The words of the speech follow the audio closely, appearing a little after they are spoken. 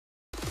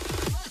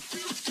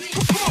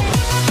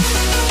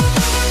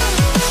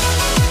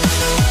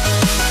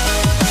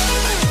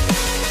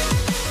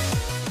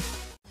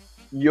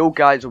Yo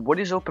guys, what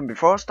is up? And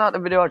before I start the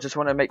video, I just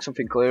want to make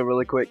something clear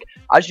really quick.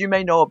 As you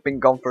may know, I've been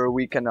gone for a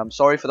week and I'm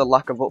sorry for the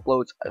lack of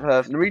uploads.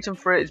 The reason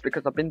for it is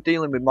because I've been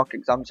dealing with mock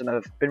exams and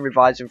I've been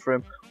revising for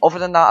them. Other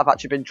than that, I've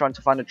actually been trying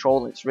to find a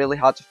troll, and it's really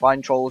hard to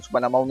find trolls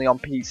when I'm only on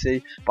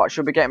PC. But I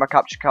should be getting my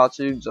capture card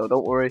soon, so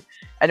don't worry.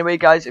 Anyway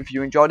guys, if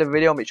you enjoyed the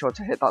video, make sure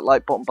to hit that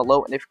like button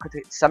below, and if you could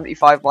hit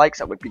 75 likes,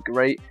 that would be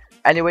great.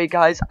 Anyway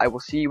guys, I will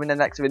see you in the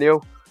next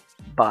video.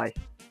 Bye.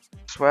 I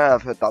swear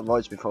I've heard that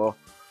voice before.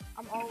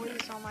 I'm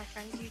always on my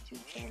friend's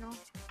YouTube channel.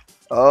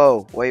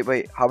 Oh,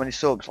 wait, how many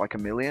subs? Like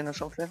 1 million or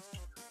something?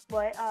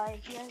 But,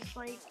 he has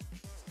like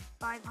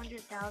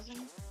 500,000.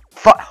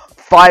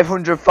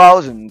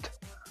 500,000?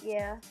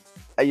 Yeah.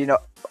 You know,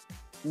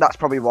 that's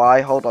probably why.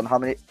 Hold on, how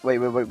many? Wait,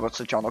 what's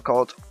the channel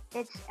called?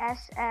 It's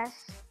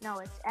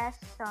SSundee.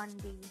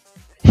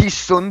 He's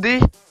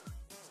SSundee?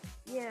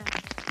 Yeah.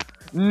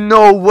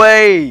 No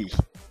way!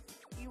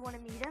 You want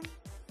to meet him?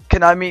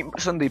 Can I meet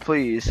SSundee,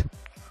 please?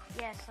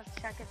 Yes, let's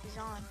check if he's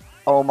on.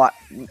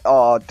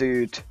 Oh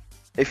dude.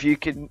 If you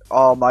can,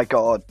 oh my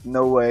god,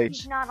 no way.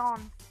 He's not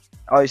on.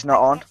 Oh, he's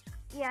not on?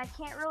 Yeah, I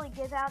can't really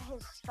give out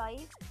his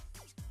Skype.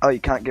 Oh,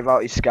 you can't give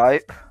out his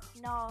Skype?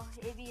 No,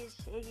 it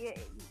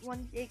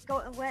went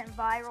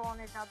viral on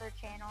his other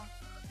channel.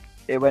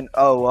 It went,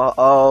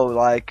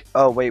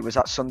 wait, was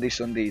that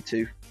SSundee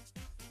too?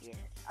 Yeah,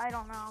 I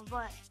don't know,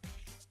 but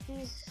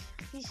he's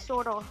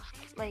sort of,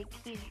 like,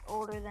 he's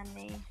older than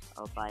me.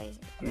 Oh,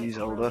 He's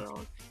older?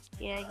 Old.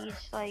 Yeah, he's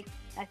like,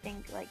 I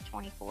think like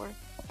 24.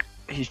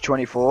 He's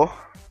 24?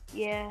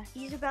 Yeah,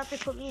 he's about to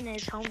put me in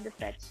his home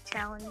defense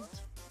challenge.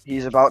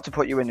 He's about to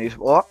put you in his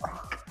what?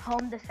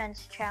 Home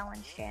defense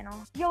challenge channel.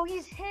 Yo,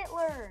 he's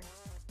Hitler!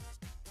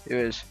 Who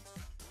is?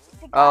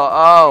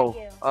 Wow,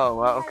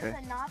 okay. He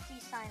has a Nazi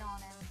sign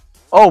on him.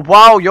 Oh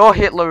wow, you're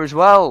Hitler as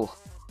well.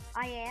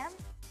 I am?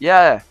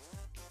 Yeah.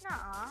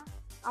 Nuh-uh.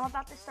 I'm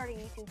about to start a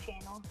YouTube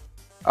channel.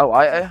 Oh,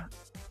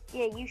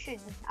 Yeah, you should.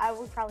 I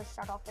would probably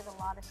start off with a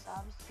lot of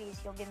subs because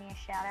you'll give me a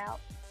shout out.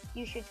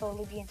 You should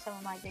totally be in some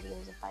of my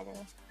videos if I do.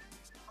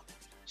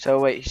 So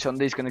wait,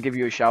 SSundee's gonna give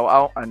you a shout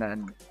out, and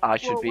then I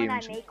should be. When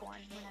I make one,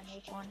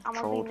 I'm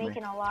gonna be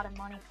making a lot of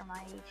money for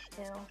my age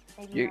too.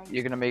 Maybe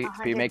you're gonna be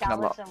making a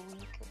lot. A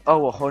week.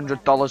 Oh,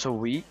 $100 a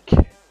week?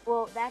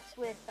 Well, that's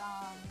with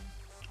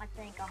I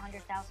think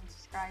 100,000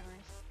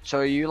 subscribers. So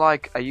are you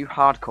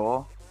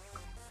hardcore?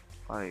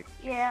 Like.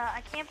 Yeah,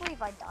 I can't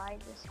believe I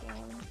died this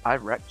game. I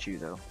wrecked you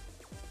though.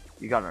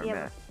 You gotta admit.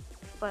 Yeah,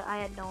 but I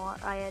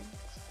had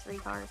 3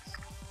 hearts.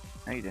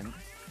 No, you didn't.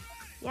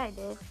 Yeah, I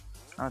did.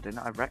 No, I didn't.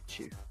 I wrecked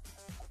you.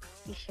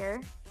 You sure?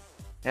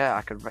 Yeah,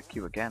 I could wreck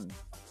you again.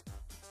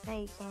 No,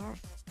 you can't.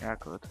 Yeah, I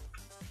could.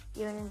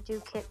 You didn't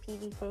do kit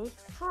PvP?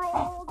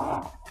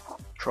 Trolled!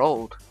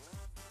 Trolled?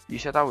 You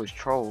said I was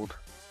trolled.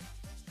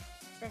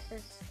 This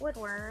is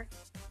Squidward.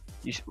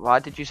 Why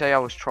did you say I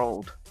was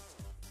trolled?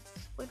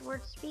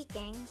 Squidward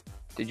speaking.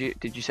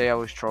 Did you say I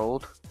was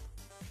trolled?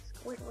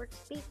 Squidward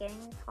speaking.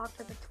 Talk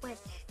to the Twitch.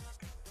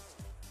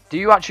 Do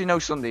you actually know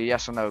SSundee?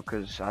 Yes or no?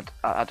 Because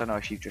I don't know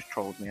if you just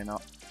trolled me or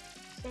not.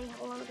 Say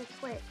hello to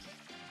Twitch.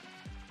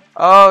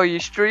 Oh, you're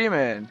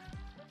streaming.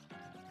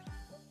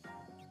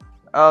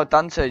 Oh,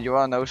 Dante, you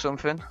wanna know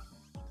something?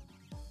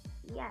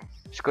 Yes.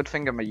 It's a good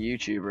thing I'm a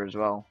YouTuber as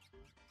well.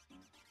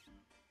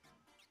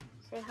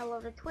 Say hello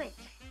to Twitch.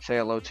 Say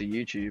hello to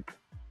YouTube.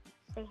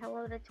 Say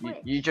hello to Twitch.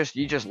 You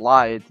just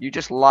lied. You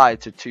just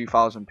lied to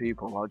 2,000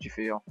 people. How'd you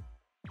feel?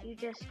 You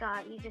just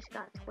got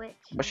Twitch.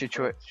 What's your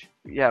Twitch?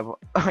 Yeah, but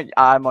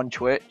I'm on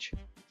Twitch.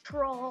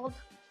 Trolled.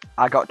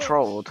 I got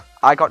trolled.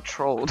 I got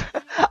trolled.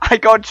 I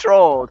got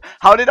trolled.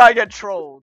 How did I get trolled?